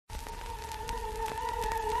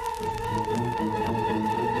You're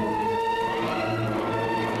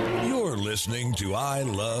listening to I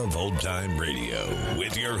Love Old Time Radio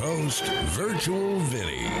with your host, Virtual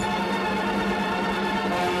Vinny.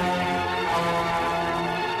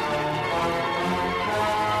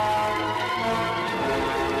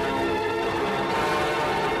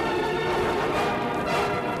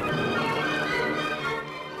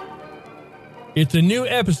 It's a new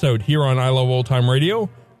episode here on I Love Old Time Radio.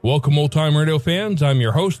 Welcome, Old Time Radio fans. I'm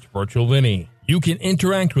your host, Virtual Vinny. You can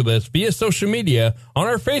interact with us via social media on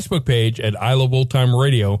our Facebook page at I Love Old Time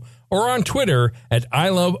Radio or on Twitter at I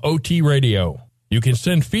Love OT Radio. You can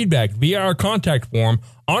send feedback via our contact form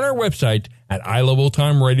on our website at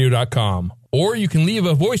iloveoldtimeradio.com, or you can leave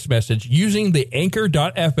a voice message using the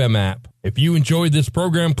Anchor.fm app. If you enjoyed this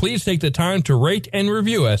program, please take the time to rate and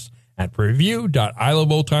review us at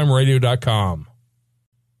review.iloveoldtimeradio.com.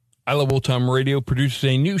 I Love Old Time Radio produces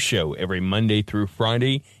a new show every Monday through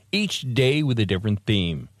Friday, each day with a different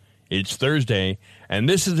theme. It's Thursday, and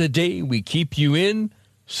this is the day we keep you in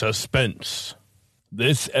suspense.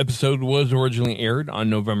 This episode was originally aired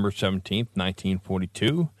on November 17th,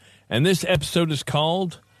 1942, and this episode is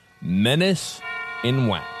called Menace in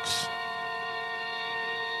Wax.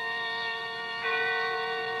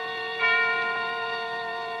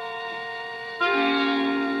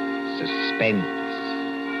 Suspense.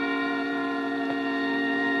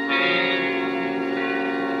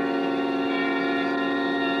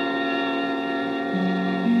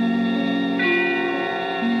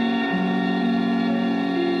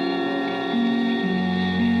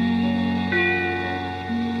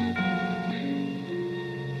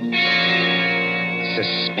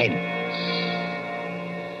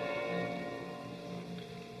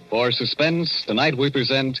 For Suspense, tonight we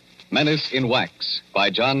present Menace in Wax by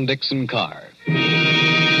John Dixon Carr.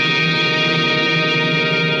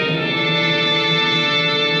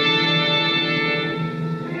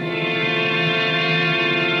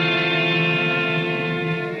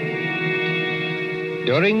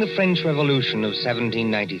 During the French Revolution of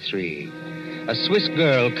 1793, a Swiss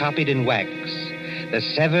girl copied in wax the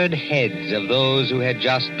severed heads of those who had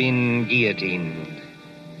just been guillotined.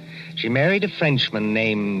 She married a Frenchman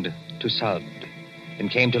named Tussaud and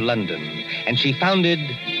came to London, and she founded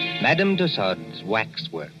Madame Tussaud's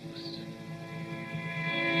Waxworks.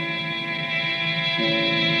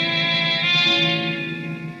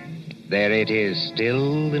 There it is,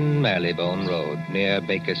 still in Marylebone Road, near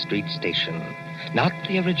Baker Street Station. Not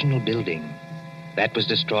the original building. That was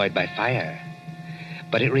destroyed by fire.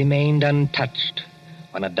 But it remained untouched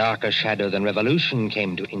when a darker shadow than revolution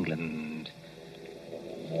came to England.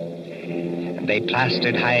 And they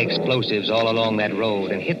plastered high explosives all along that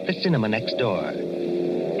road and hit the cinema next door.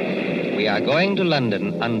 We are going to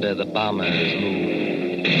London under the bomber's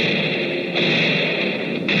moon.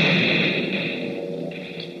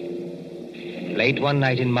 Late one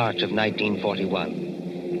night in March of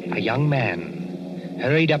 1941, a young man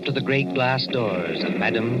hurried up to the great glass doors of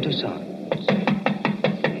Madame Tussaud.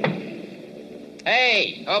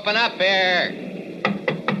 Hey, open up here.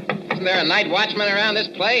 Isn't there a night watchman around this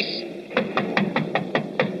place?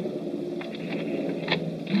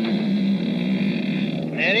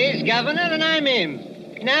 There is, Governor, and I'm him.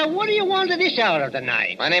 Now, what do you want at this hour of the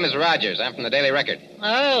night? My name is Rogers. I'm from the Daily Record.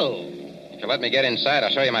 Oh. If you let me get inside, I'll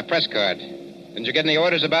show you my press card. Didn't you get any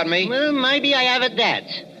orders about me? Well, maybe I have at that.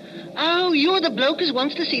 Oh, you're the bloke who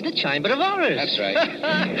wants to see the Chamber of Horrors. That's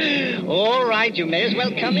right. All right, you may as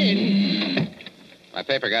well come in. My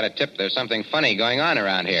paper got a tip there's something funny going on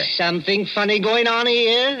around here. Something funny going on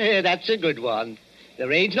here? That's a good one. The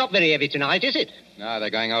rain's not very heavy tonight, is it? No, they're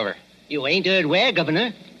going over. You ain't heard where,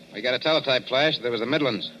 Governor? We got a teletype flash. There was the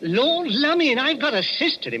Midlands. Lord lummy, and I've got a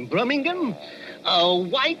sister in Birmingham. Oh,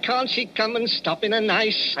 why can't she come and stop in a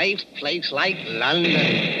nice, safe place like London?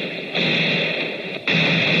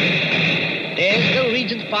 There's the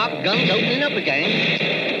Regent's Park guns opening up again.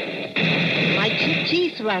 Makes your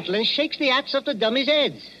teeth rattle and shakes the hats off the dummies'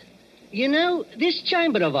 heads. You know, this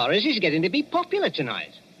Chamber of Horrors is getting to be popular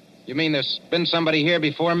tonight. You mean there's been somebody here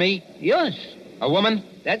before me? Yes. A woman?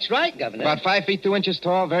 That's right, Governor. About 5 feet 2 inches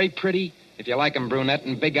tall, very pretty. If you like 'em brunette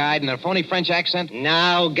and big-eyed and a phony French accent.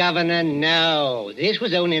 No, Governor, no. This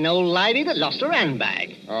was only an old lady that lost her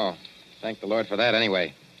handbag. Oh, thank the Lord for that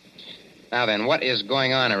anyway. Now then, what is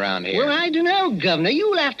going on around here? Well, I don't know, Governor.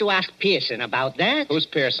 You'll have to ask Pearson about that. Who's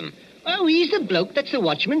Pearson? Oh, he's the bloke that's the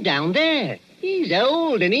watchman down there. He's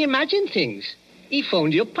old and he imagines things. He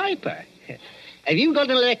phoned your piper. Have you got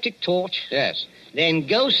an electric torch? Yes. Then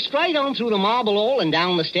go straight on through the marble hall and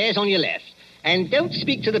down the stairs on your left. And don't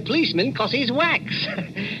speak to the policeman, 'cause he's wax.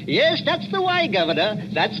 Yes, that's the way, Governor.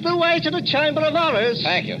 That's the way to the Chamber of Horrors.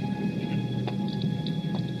 Thank you.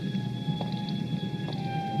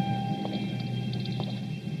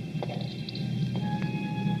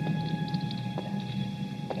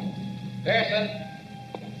 Pearson?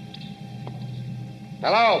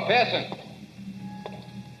 Hello, Pearson.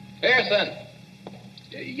 Pearson.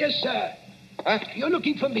 Yes, sir. Huh? You're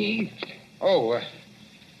looking for me. Oh,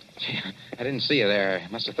 gee, I didn't see you there.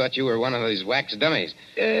 I must have thought you were one of these wax dummies.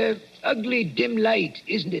 Ugly dim light,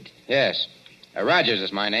 isn't it? Yes. Rogers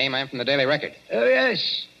is my name. I'm from the Daily Record. Oh,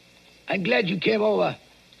 yes. I'm glad you came over.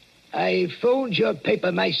 I phoned your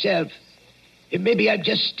paper myself. Maybe I'm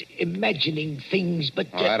just imagining things, but...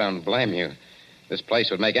 Oh, I don't blame you. This place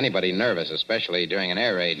would make anybody nervous, especially during an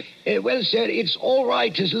air raid. Well, sir, it's all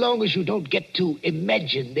right as long as you don't get to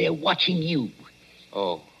imagine they're watching you.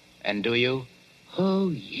 Oh, and do you? Oh,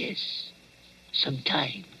 yes.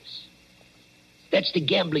 Sometimes. That's the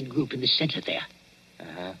gambling group in the center there.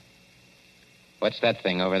 Uh-huh. What's that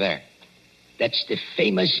thing over there? That's the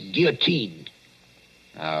famous guillotine.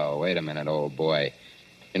 Oh, wait a minute, old boy.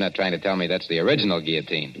 You're not trying to tell me that's the original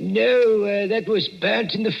guillotine. No, that was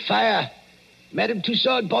burnt in the fire. Madame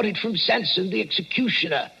Tussaud bought it from Sanson, the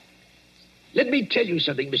executioner. Let me tell you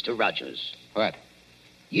something, Mr. Rogers. What?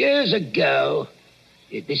 Years ago,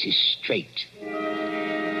 this is straight,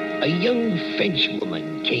 a young French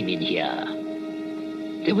woman came in here.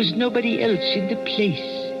 There was nobody else in the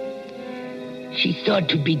place. She thought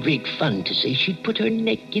it'd be great fun to say she'd put her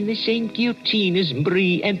neck in the same guillotine as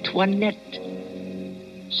Marie Antoinette.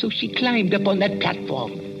 So she climbed up on that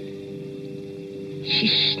platform. She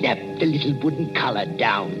snapped the little wooden collar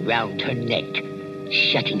down round her neck,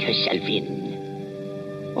 shutting herself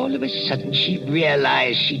in. All of a sudden, she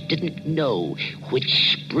realized she didn't know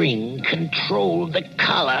which spring controlled the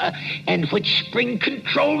collar and which spring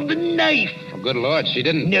controlled the knife. Oh, good Lord, she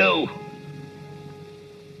didn't... No.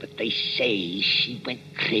 But they say she went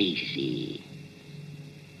crazy.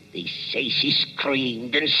 They say she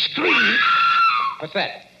screamed and screamed. What's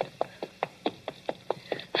that?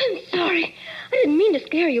 I'm sorry. I didn't mean to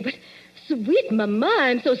scare you, but sweet mama,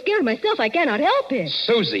 I'm so scared myself I cannot help it.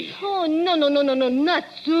 Susie. Oh, no, not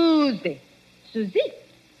Susie. Susie?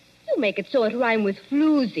 You make it so it rhyme with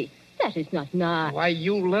floozy. That is not nice. Why,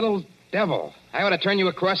 you little devil. I ought to turn you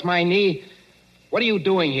across my knee. What are you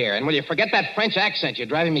doing here? And will you forget that French accent? You're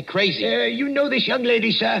driving me crazy. You know this young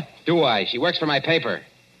lady, sir? Do I? She works for my paper.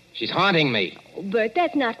 She's haunting me. Oh, Bert,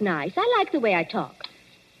 that's not nice. I like the way I talk.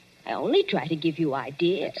 I only try to give you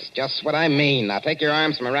ideas. That's just what I mean. Now take your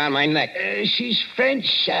arms from around my neck. She's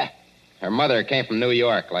French, sir. Her mother came from New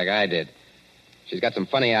York, like I did. She's got some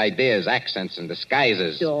funny ideas, accents, and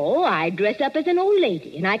disguises. So I dress up as an old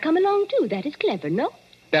lady, and I come along, too. That is clever, no?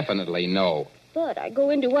 Definitely no. But I go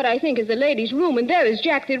into what I think is the ladies' room, and there is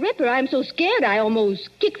Jack the Ripper. I'm so scared I almost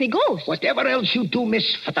kick the ghost. Whatever else you do,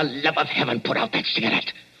 miss, for the love of heaven, put out that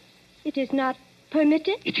cigarette. It is not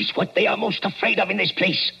permitted? It is what they are most afraid of in this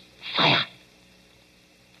place. Fire.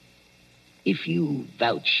 If you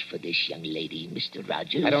vouch for this young lady, Mr.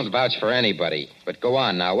 Rogers... I don't vouch for anybody. But go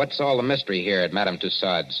on now. What's all the mystery here at Madame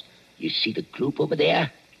Tussaud's? You see the group over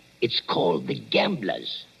there? It's called the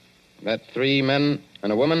Gamblers. That 3 men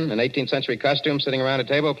and a woman in 18th century costume sitting around a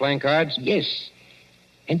table playing cards? Yes.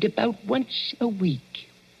 And about once a week,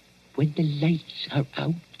 when the lights are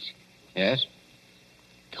out... Yes?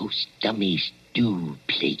 Those dummies do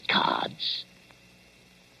play cards.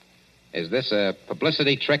 Is this a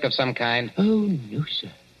publicity trick of some kind? Oh, no,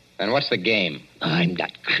 sir. Then what's the game? I'm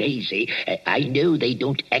not crazy. I know they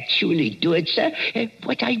don't actually do it, sir.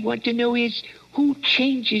 What I want to know is who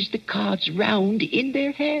changes the cards round in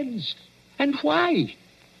their hands and why.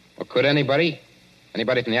 Well, could anybody?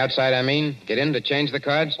 Anybody from the outside, I mean, get in to change the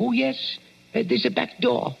cards? Oh, yes. There's a back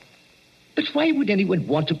door. But why would anyone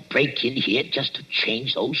want to break in here just to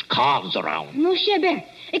change those cards around? Mon cher Ben,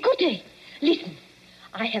 écoutez. Listen.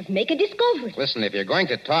 I have made a discovery. Listen, if you're going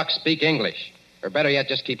to talk, speak English. Or better yet,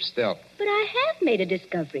 just keep still. But I have made a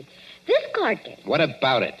discovery. This card game. What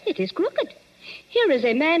about it? It is crooked. Here is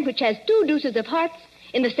a man which has 2 deuces of hearts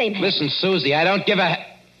in the same hand. Listen, Susie, I don't give a...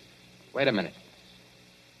 Wait a minute.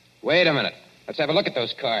 Let's have a look at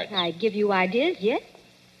those cards. I give you ideas, yes?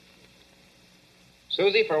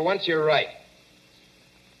 Susie, for once you're right.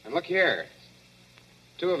 And look here.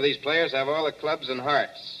 2 of these players have all the clubs and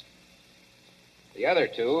hearts. The other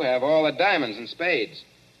 2 have all the diamonds and spades.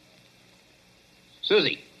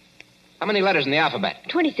 Susie, how many letters in the alphabet?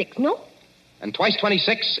 26, no? And twice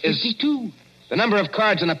 26 is... 52. The number of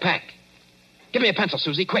cards in a pack. Give me a pencil,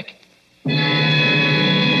 Susie, quick.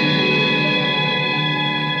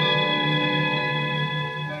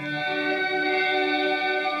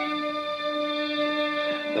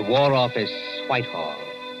 The War Office, Whitehall.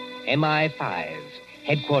 MI5,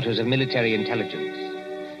 headquarters of military intelligence.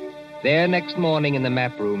 There next morning in the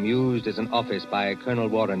map room used as an office by Colonel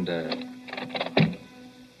Warrender.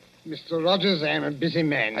 Mr. Rogers. I'm a busy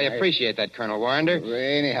man. I appreciate that, Colonel Warrender.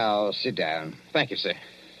 Anyhow, sit down. Thank you, sir.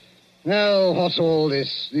 Now, what's all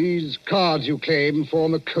this? These cards you claim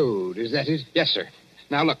form a code. Is that it? Yes, sir.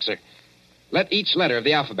 Now, look, sir. Let each letter of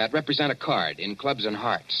the alphabet represent a card in clubs and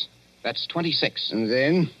hearts. That's 26. And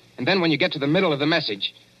then? And then when you get to the middle of the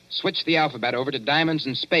message, switch the alphabet over to diamonds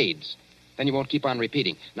and spades. Then you won't keep on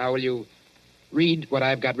repeating. Now, will you read what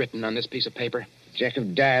I've got written on this piece of paper? Jack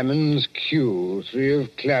of diamonds, Q. 3 of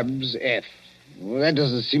clubs, F. Well, that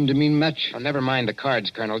doesn't seem to mean much. Oh, never mind the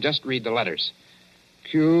cards, Colonel. Just read the letters.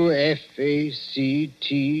 Q, F, A, C,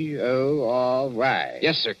 T, O, R, Y.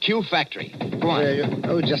 Yes, sir. Q Factory. Go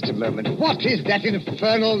on. Just a moment. What is that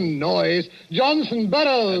infernal noise? Johnson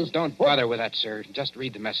Burroughs! Don't bother with that, sir. Just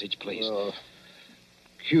read the message, please. Oh.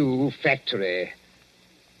 Q Factory.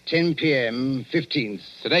 10 p.m., 15th.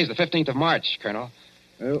 Today's the 15th of March, Colonel.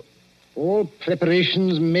 Oh, all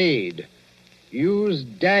preparations made. Use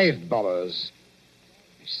dive bombers.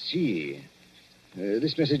 I see.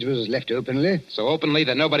 This message was left openly. So openly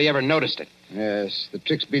that nobody ever noticed it. Yes, the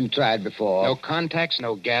trick's been tried before. No contacts,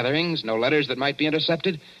 no gatherings, no letters that might be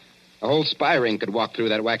intercepted. A whole spy ring could walk through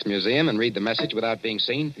that wax museum and read the message without being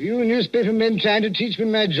seen. You newspaper men trying to teach me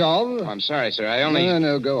my job? Oh, I'm sorry, sir. I only...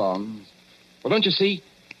 No, go on. Well, don't you see?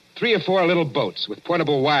 3 or 4 little boats with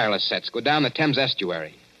portable wireless sets go down the Thames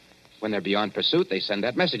estuary. When they're beyond pursuit, they send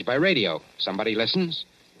that message by radio. Somebody listens.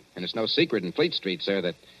 And it's no secret in Fleet Street, sir,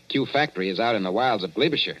 that Q Factory is out in the wilds of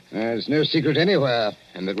Gloucestershire. There's no secret anywhere.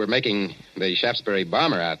 And that we're making the Shaftesbury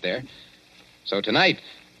bomber out there. So tonight,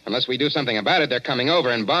 unless we do something about it, they're coming over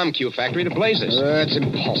and bomb Q Factory to blazes. That's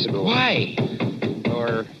impossible. Why?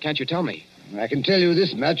 Or can't you tell me? I can tell you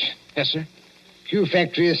this much. Yes, sir? Q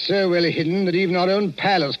Factory is so well hidden that even our own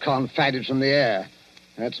pilots can't find it from the air.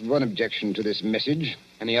 That's one objection to this message.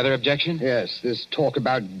 Any other objection? Yes, this talk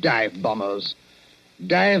about dive bombers.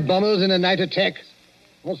 Dive bombers in a night attack?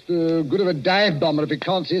 What's the good of a dive bomber if he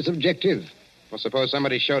can't see its objective? Well, suppose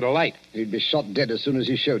somebody showed a light. He'd be shot dead as soon as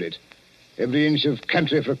he showed it. Every inch of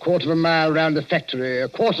country for a quarter of a mile round the factory. A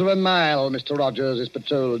quarter of a mile, Mr. Rogers, is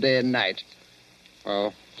patrolled day and night.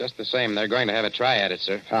 Well, just the same, they're going to have a try at it,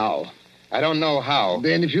 sir. How? I don't know how.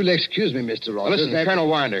 Then if you'll excuse me, Mr. Rogers... Well, listen, Colonel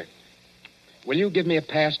Warrender, will you give me a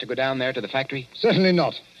pass to go down there to the factory? Certainly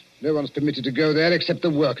not. No one's permitted to go there except the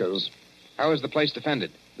workers. How is the place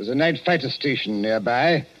defended? There's a night fighter station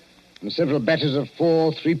nearby, and several batteries of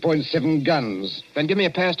 4 3.7 guns. Then give me a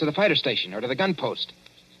pass to the fighter station or to the gun post.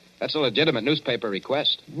 That's a legitimate newspaper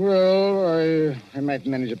request. Well, I might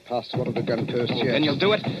manage a pass to one of the gun posts here. Then you'll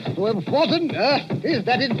do it? Well, what on earth is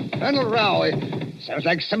that infernal row? It sounds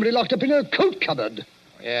like somebody locked up in a coat cupboard.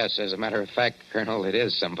 Yes, as a matter of fact, Colonel, it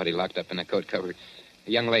is somebody locked up in a coat cupboard.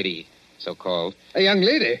 A young lady, so-called. A young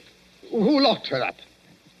lady? Who locked her up?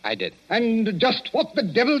 I did. And just what the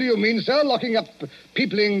devil do you mean, sir, locking up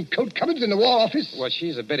people in coat cupboards in the War Office? Well,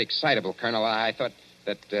 she's a bit excitable, Colonel. I thought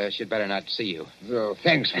that she'd better not see you. Oh,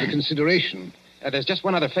 thanks for the consideration. There's just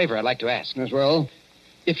one other favor I'd like to ask. As well?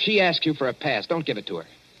 If she asks you for a pass, don't give it to her.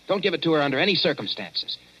 Don't give it to her under any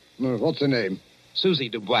circumstances. What's her name? Susie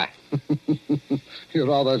Dubois. You're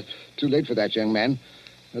rather too late for that, young man.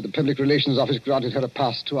 The Public Relations Office granted her a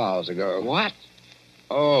pass 2 hours ago. What?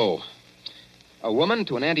 Oh. A woman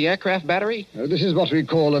to an anti-aircraft battery? This is what we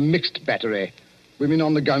call a mixed battery. Women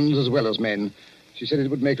on the guns as well as men. She said it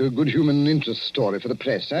would make a good human interest story for the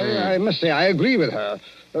press. I must say I agree with her.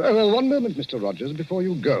 One moment, Mr. Rogers, before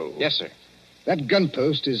you go. Yes, sir. That gun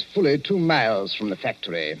post is fully 2 miles from the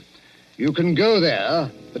factory. You can go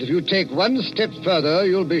there, but if you take one step further,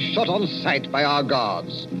 you'll be shot on sight by our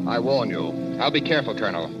guards. I warn you. I'll be careful,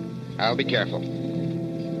 Colonel. I'll be careful.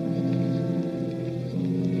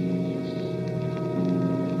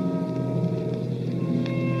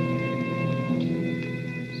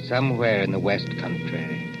 Somewhere in the West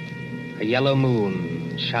Country, a yellow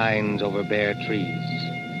moon shines over bare trees.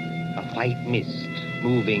 A white mist,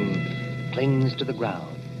 moving, clings to the ground.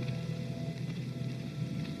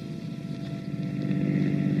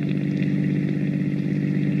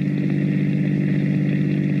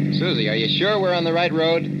 Susie, are you sure we're on the right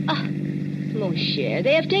road? Ah, mon cher,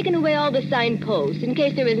 they have taken away all the signposts in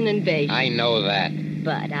case there is an invasion. I know that.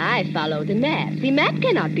 But I follow the map. The map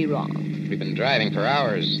cannot be wrong. We've been driving for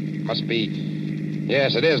hours. Must be...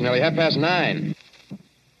 Yes, it is. Nearly 9:30.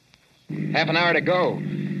 Half an hour to go.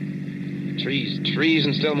 Trees,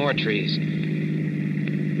 and still more trees.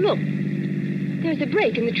 Look. There's a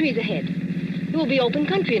break in the trees ahead. It will be open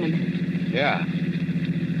country in a minute. Yeah.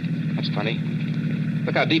 That's funny.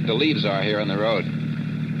 Look how deep the leaves are here on the road.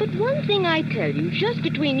 But one thing I tell you, just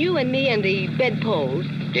between you and me and the bedpost,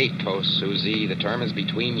 Gatepost, Susie. The term is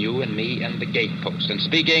between you and me and the gatepost. And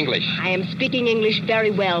speak English. I am speaking English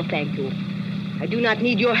very well, thank you. I do not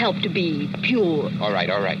need your help to be pure. All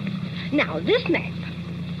right. Now, this map.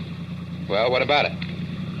 Well, what about it?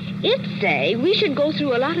 It say we should go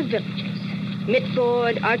through a lot of villages.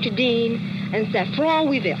 Mitford, Archidine, and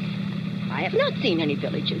Saffron-Weville. I have not seen any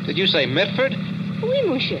villages. Did you say Mitford? Oui,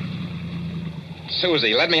 monsieur.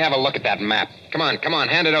 Susie, let me have a look at that map. Come on,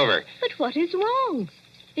 hand it over. But what is wrong?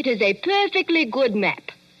 It is a perfectly good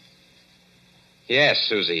map. Yes,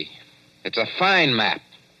 Susie. It's a fine map.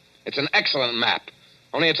 It's an excellent map.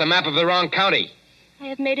 Only it's a map of the wrong county. I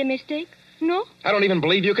have made a mistake? No? I don't even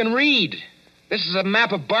believe you can read. This is a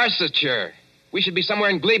map of Barsetshire. We should be somewhere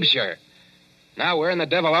in Glebeshire. Now, where in the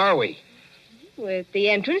devil are we? With the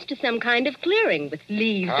entrance to some kind of clearing with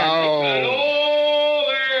leaves on it. Hello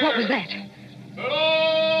there! What was that?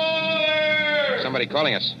 Hello there! Somebody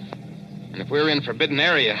calling us. And if we're in forbidden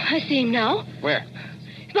area... I see him now. Where?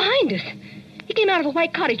 Behind us. He came out of a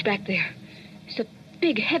white cottage back there. He's a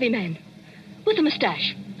big, heavy man. With a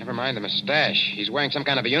mustache. Never mind the mustache. He's wearing some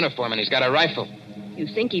kind of a uniform and he's got a rifle. You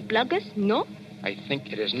think he plug us? No? I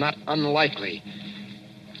think it is not unlikely.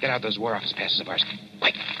 Get out those War Office passes of ours.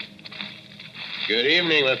 Quick. Good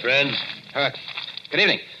evening, my friends. Good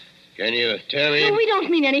evening. Can you tell me... No, we don't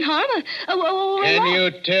mean any harm. Can you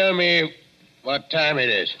tell me what time it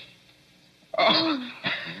is? Oh,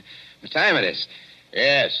 what time it is?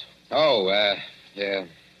 Yes. Oh, yeah.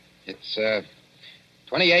 It's,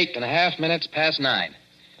 28 and a half minutes past 9.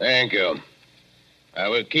 Thank you. I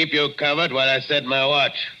will keep you covered while I set my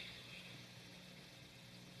watch.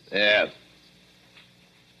 There.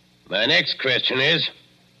 My next question is,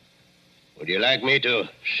 would you like me to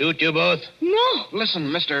shoot you both? No.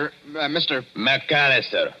 Listen, Mr.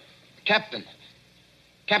 McAllister. Captain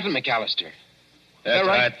McAllister. That's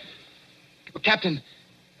right. Captain,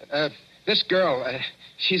 this girl,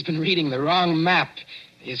 she's been reading the wrong map.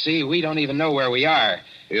 You see, we don't even know where we are.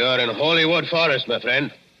 You're in Hollywood Forest, my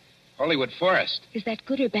friend. Hollywood Forest? Is that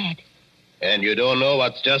good or bad? And you don't know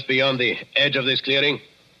what's just beyond the edge of this clearing?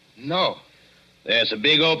 No. There's a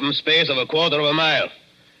big open space of 1/4 of a mile.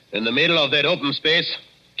 In the middle of that open space...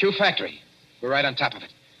 Q Factory. We're right on top of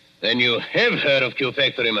it. Then you have heard of Q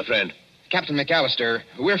Factory, my friend. Captain McAllister,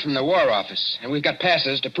 we're from the War Office, and we've got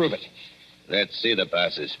passes to prove it. Let's see the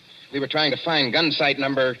passes. We were trying to find gun site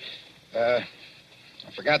number...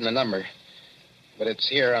 I've forgotten the number. But it's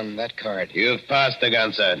here on that card. You've passed the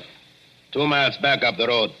gun site. 2 miles back up the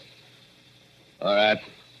road. All right.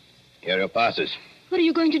 Here are your passes. What are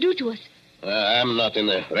you going to do to us? I'm not in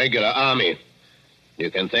the regular army. You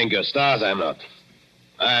can thank your stars I'm not.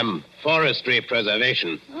 I'm forestry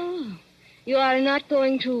preservation. Oh. You are not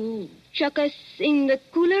going to chuck us in the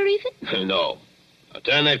cooler even? No. Now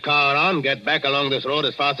turn that car on, get back along this road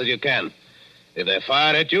as fast as you can. If they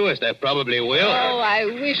fire at you, as they probably will... Oh, I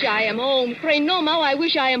wish I am home. Pray no more, I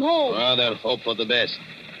wish I am home. Well, then hope for the best.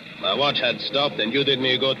 My watch had stopped and you did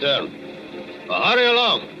me a good turn. Well, hurry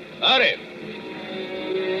along. Hurry.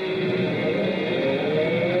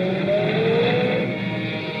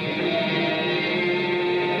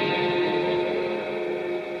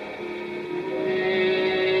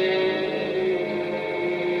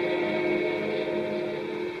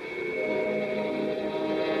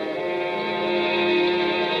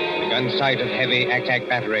 Site of heavy attack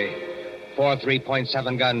battery. 4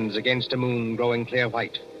 3.7 guns against a moon growing clear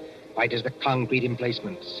white. White as the concrete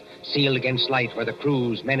emplacements, sealed against light where the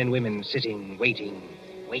crews, men and women, sitting, waiting.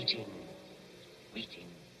 Well,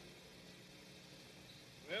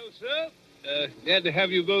 sir, glad to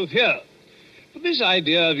have you both here. But this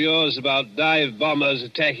idea of yours about dive bombers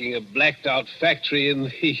attacking a blacked-out factory in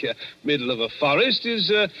the middle of a forest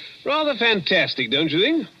is rather fantastic, don't you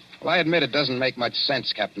think? Well, I admit it doesn't make much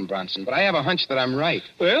sense, Captain Bronson, but I have a hunch that I'm right.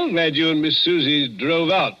 Well, glad you and Miss Susie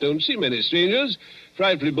drove out. Don't see many strangers.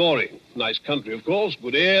 Frightfully boring. Nice country, of course,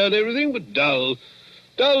 good air and everything, but dull.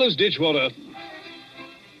 Dull as ditch water.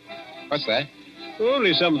 What's that?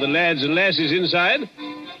 Only some of the lads and lasses inside.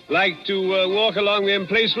 Like to walk along the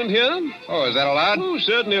emplacement here? Oh, is that allowed? Oh,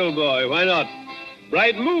 certainly, old boy. Why not?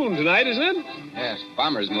 Bright moon tonight, isn't it? Yes,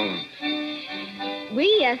 bomber's moon.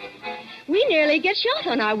 We nearly get shot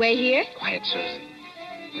on our way here. Quiet, Susie.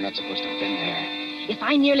 We're not supposed to have been there. If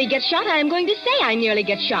I nearly get shot, I am going to say I nearly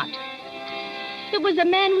get shot. It was a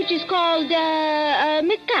man which is called,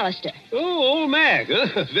 McAllister. Oh, old Mac.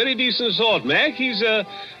 Huh? Very decent sort, Mac. He's a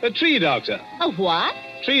tree doctor. A what?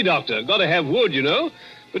 Tree doctor. Got to have wood, you know.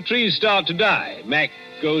 But trees start to die. Mac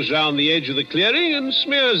goes round the edge of the clearing and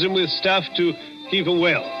smears them with stuff to keep them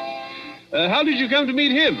well. How did you come to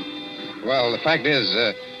meet him? Well, the fact is,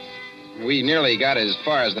 We nearly got as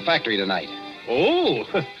far as the factory tonight. Oh,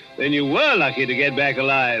 then you were lucky to get back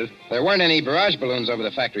alive. There weren't any barrage balloons over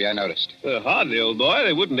the factory, I noticed. Hardly, old boy.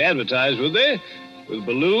 They wouldn't advertise, would they? With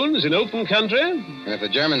balloons in open country? And if the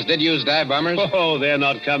Germans did use dive bombers? Oh, they're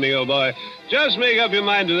not coming, old boy. Just make up your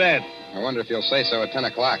mind to that. I wonder if you'll say so at 10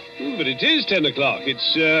 o'clock. But it is 10 o'clock.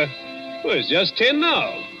 It's just 10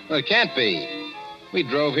 now. Well, it can't be. We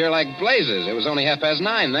drove here like blazes. It was only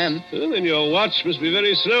 9:30 then. Well, then your watch must be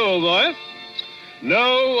very slow, old boy.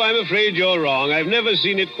 No, I'm afraid you're wrong. I've never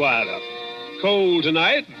seen it quieter. Cold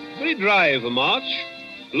tonight, very dry for March.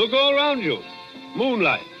 Look all around you.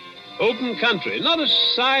 Moonlight, open country, not a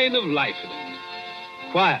sign of life in it.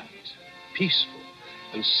 Quiet, peaceful,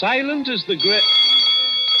 and silent as the great...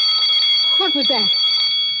 What was that?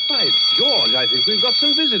 By George, I think we've got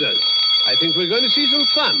some visitors. I think we're going to see some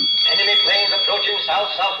fun. Enemy planes approaching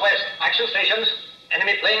south-southwest. Action stations.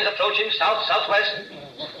 Enemy planes approaching south-southwest.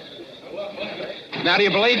 Now do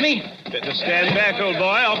you believe me? Better stand back, old boy.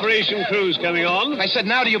 Operation Crew's coming on. I said,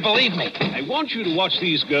 now do you believe me? I want you to watch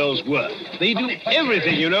these girls work. They do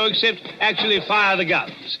everything, except actually fire the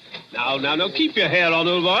guns. Now, keep your hair on,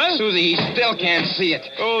 old boy. Susie, he still can't see it.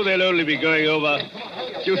 Oh, they'll only be going over.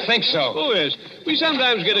 You think so? Oh, yes. We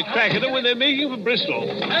sometimes get a crack at them when they're making for Bristol.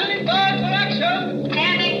 Standing by for action.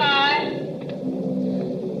 Standing by.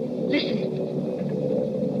 Listen.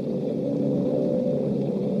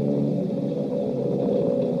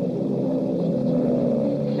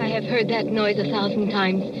 I have heard that noise 1,000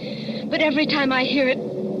 times, but every time I hear it,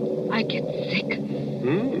 I get sick.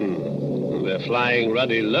 Well, they're flying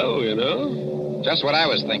ruddy low, Just what I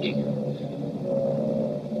was thinking.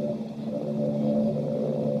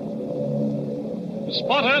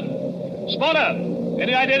 Spotter!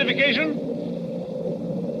 Any identification?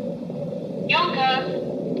 Junkers,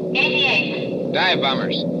 88. Dive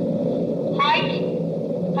bombers. Height,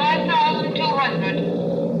 5,200.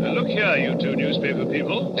 Now, look here, you two newspaper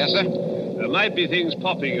people. Yes, sir? There might be things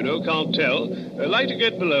popping, can't tell. Like to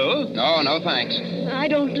get below? No, thanks. I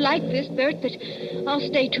don't like this, Bert, but I'll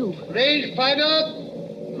stay too. Rangefinder,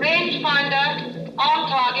 on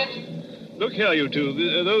target. Look here, you two.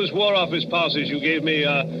 Those War Office passes you gave me,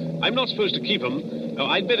 I'm not supposed to keep them. No,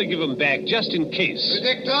 I'd better give them back, just in case.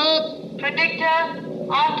 Predictor,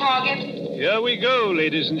 on target. Here we go,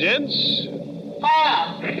 ladies and gents.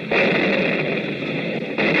 Fire.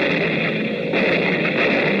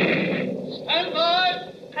 Stand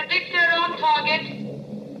by. Predictor on target.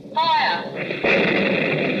 Fire.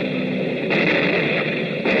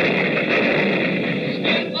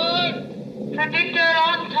 Stand by. Predictor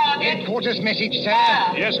on target. Headquarters message, sir.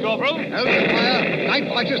 Fire. Yes, Corporal? Hold fire. Night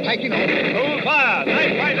fighters taking off. Hold fire.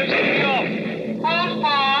 Night fighters taking off. Hold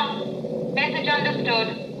fire. Message understood.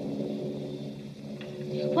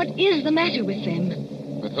 What is the matter with them?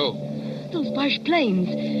 With who? Those Boche planes.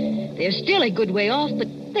 They're still a good way off, but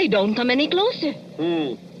they don't come any closer.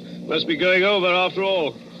 Must be going over after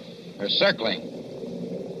all. They're circling.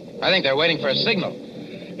 I think they're waiting for a signal.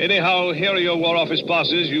 Anyhow, here are your War Office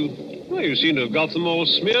passes. You seem to have got them all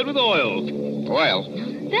smeared with oil. Oil?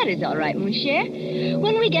 That is all right, mon cher.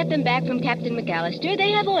 When we get them back from Captain McAllister,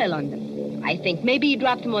 they have oil on them. I think maybe he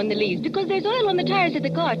dropped them on the leaves because there's oil on the tires of the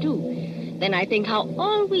car, too. Then I think how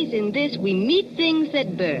always in this we meet things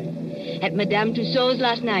that burn. At Madame Tussauds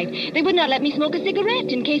last night, they would not let me smoke a cigarette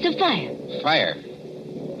in case of fire. Fire?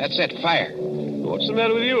 That's it, fire. What's the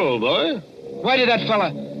matter with you, old boy? Why did that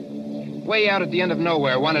fella way out at the end of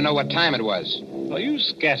nowhere want to know what time it was? Are you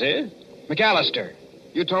scatty? McAllister,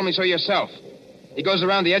 you told me so yourself. He goes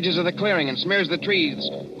around the edges of the clearing and smears the trees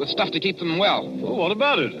with stuff to keep them well. Well, what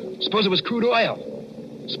about it? Suppose it was crude oil.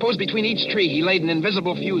 Suppose between each tree he laid an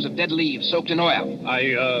invisible fuse of dead leaves soaked in oil.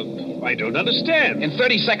 I don't understand. In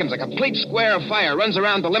 30 seconds, a complete square of fire runs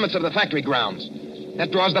around the limits of the factory grounds.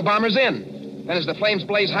 That draws the bombers in. Then as the flames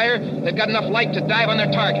blaze higher, they've got enough light to dive on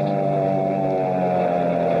their target.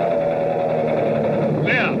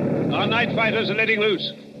 There. Our night fighters are letting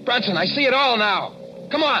loose. Brunson, I see it all now.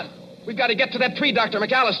 Come on. We've got to get to that tree, Dr.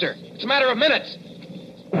 McAllister. It's a matter of minutes.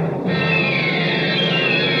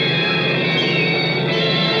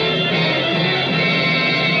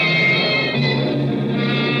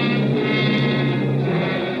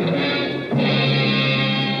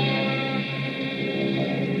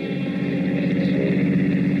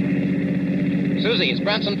 Susie, is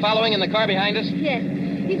Brunson following in the car behind us? Yes,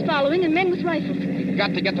 he's following, and men with rifles. We've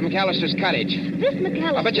got to get to McAllister's cottage. This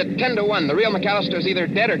McAllister... I'll bet you 10 to 1 the real McAllister's either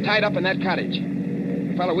dead or tied up in that cottage.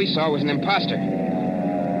 The fellow we saw was an imposter.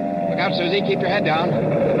 Look out, Susie. Keep your head down.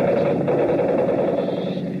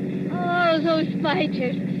 Oh, those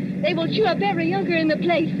fighters. They will chew up every younker in the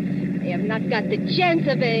place. They have not got the chance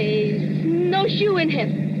of a snowshoe in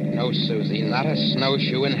heaven. No, Susie, not a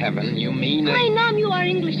snowshoe in heaven. You mean... I know you are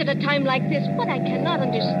English at a time like this. What I cannot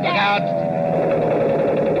understand... Look out!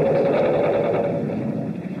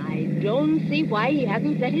 I don't see why he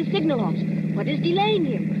hasn't set his signal off. What is delaying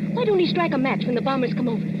him? Why don't he strike a match when the bombers come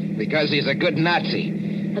over? Because he's a good Nazi.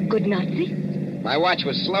 A good Nazi? My watch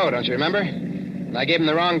was slow, don't you remember? And I gave him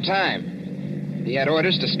the wrong time. He had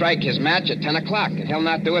orders to strike his match at 10 o'clock, and he'll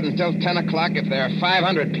not do it until 10 o'clock if there are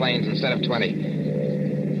 500 planes instead of 20.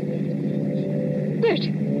 Bert,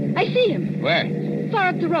 I see him. Where? Far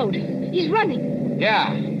up the road. He's running.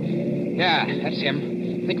 Yeah, that's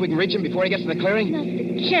him. Think we can reach him before he gets to the clearing? Not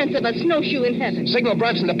the chance of a snowshoe in heaven. Signal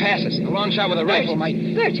Brunson to pass us. A long shot with a rifle might...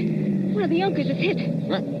 Bert, one of the Junkers is hit.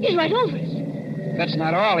 Huh? He's right over us. That's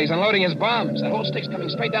not all. He's unloading his bombs. The whole stick's coming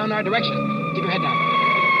straight down our direction. Keep your head down. I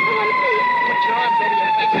want to see it. Put your arms over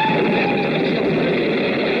your face.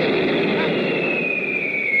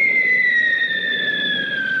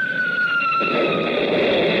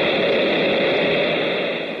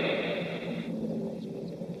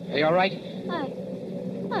 Are you all right?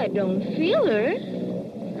 I don't feel hurt.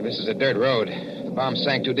 This is a dirt road. The bomb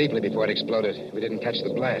sank too deeply before it exploded. We didn't catch the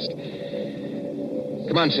blast.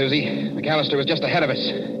 Come on, Susie. McAllister was just ahead of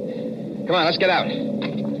us. Come on, let's get out. We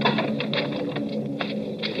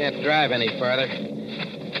can't drive any farther.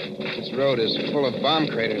 This road is full of bomb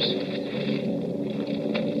craters.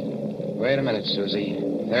 Wait a minute, Susie.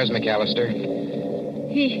 There's McAllister.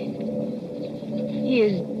 He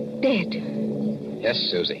is dead. Yes,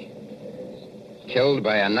 Susie. Killed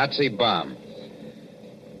by a Nazi bomb.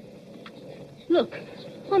 Look,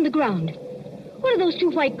 on the ground. What are those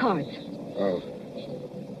two white cards? Oh.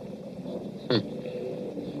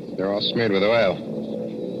 They're all smeared with oil.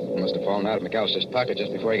 Must have fallen out of McAllister's pocket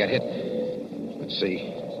just before he got hit. Let's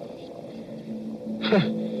see.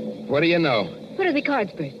 What do you know? What are the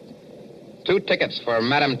cards, Bert? 2 tickets for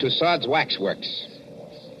Madame Tussaud's Waxworks.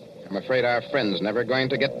 I'm afraid our friend's never going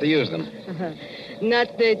to get to use them.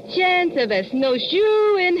 Not the chance of a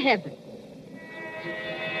snowshoe in heaven.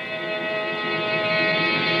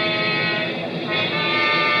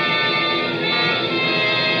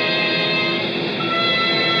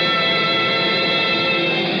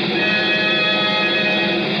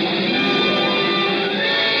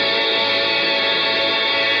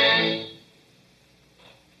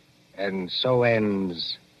 And so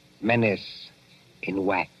ends Menace in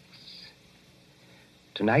Wax.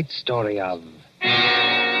 Tonight's story of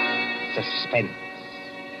suspense.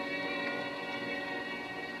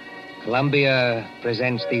 Columbia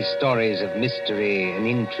presents these stories of mystery and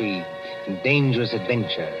intrigue and dangerous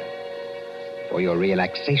adventure for your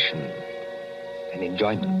relaxation and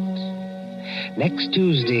enjoyment. Next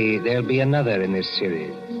Tuesday, there'll be another in this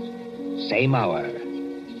series. Same hour,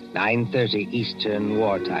 9:30 Eastern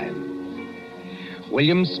Wartime.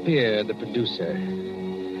 William Spear, the producer.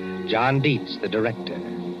 John Dietz, the director.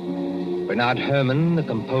 Bernard Herrmann, the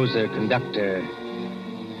composer-conductor.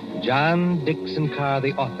 John Dixon Carr,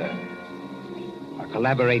 the author. Our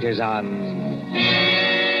collaborators on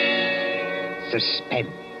Suspense.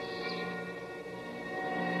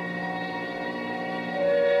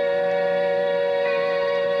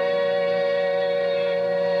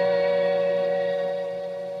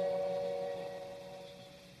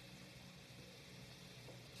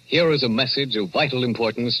 Here is a message of vital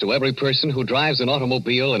importance to every person who drives an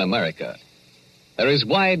automobile in America. There is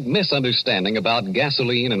wide misunderstanding about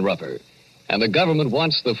gasoline and rubber, and the government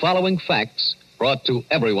wants the following facts brought to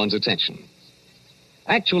everyone's attention.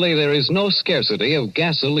 Actually, there is no scarcity of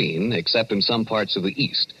gasoline except in some parts of the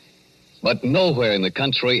East. But nowhere in the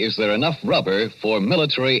country is there enough rubber for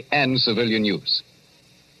military and civilian use.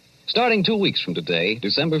 Starting 2 weeks from today,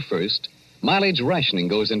 December 1st, mileage rationing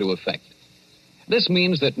goes into effect. This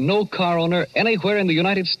means that no car owner anywhere in the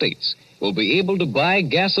United States will be able to buy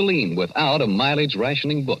gasoline without a mileage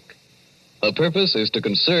rationing book. The purpose is to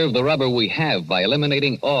conserve the rubber we have by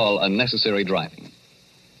eliminating all unnecessary driving.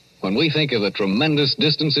 When we think of the tremendous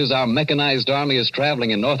distances our mechanized army is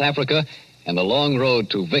traveling in North Africa and the long road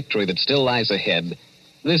to victory that still lies ahead,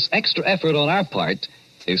 this extra effort on our part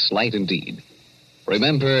is slight indeed.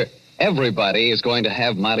 Remember, everybody is going to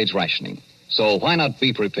have mileage rationing, so why not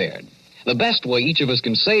be prepared? The best way each of us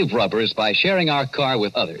can save rubber is by sharing our car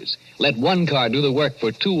with others. Let one car do the work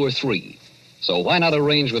for 2 or 3. So why not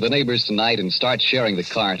arrange with the neighbors tonight and start sharing the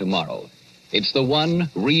car tomorrow? It's the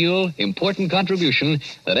one real, important contribution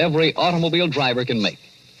that every automobile driver can make.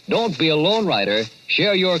 Don't be a lone rider.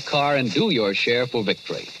 Share your car and do your share for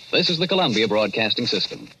victory. This is the Columbia Broadcasting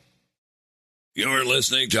System. You're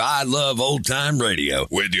listening to I Love Old Time Radio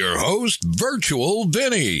with your host, Virtual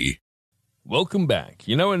Vinny. Welcome back.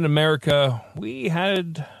 You know, in America, we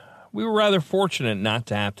were rather fortunate not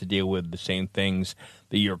to have to deal with the same things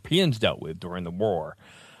the Europeans dealt with during the war,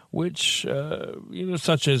 which,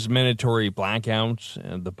 such as mandatory blackouts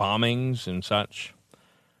and the bombings and such.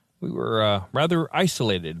 We were rather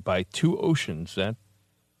isolated by two oceans that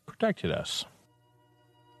protected us.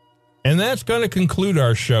 And that's going to conclude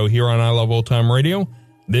our show here on I Love Old Time Radio.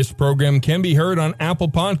 This program can be heard on Apple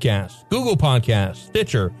Podcasts, Google Podcasts,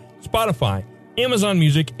 Stitcher, Spotify, Amazon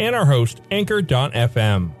Music, and our host,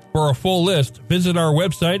 Anchor.fm. For a full list, visit our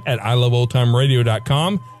website at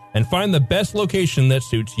iloveoldtimeradio.com and find the best location that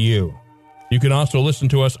suits you. You can also listen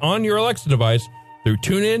to us on your Alexa device through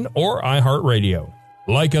TuneIn or iHeartRadio.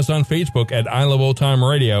 Like us on Facebook at I Love Old Time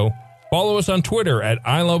Radio. Follow us on Twitter at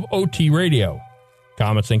I Love OT Radio.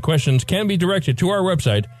 Comments and questions can be directed to our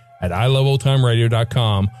website at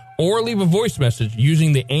iloveoldtimeradio.com or leave a voice message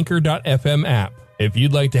using the Anchor.fm app. If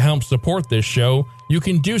you'd like to help support this show, you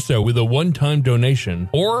can do so with a one-time donation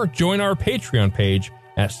or join our Patreon page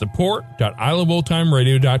at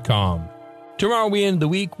support.iloveoldtimeradio.com. Tomorrow we end the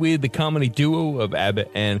week with the comedy duo of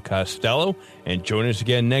Abbott and Costello, and join us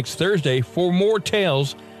again next Thursday for more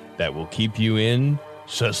tales that will keep you in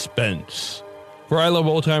suspense. For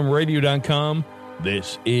iloveoldtimeradio.com,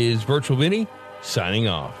 this is Virtual Vinny signing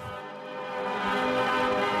off.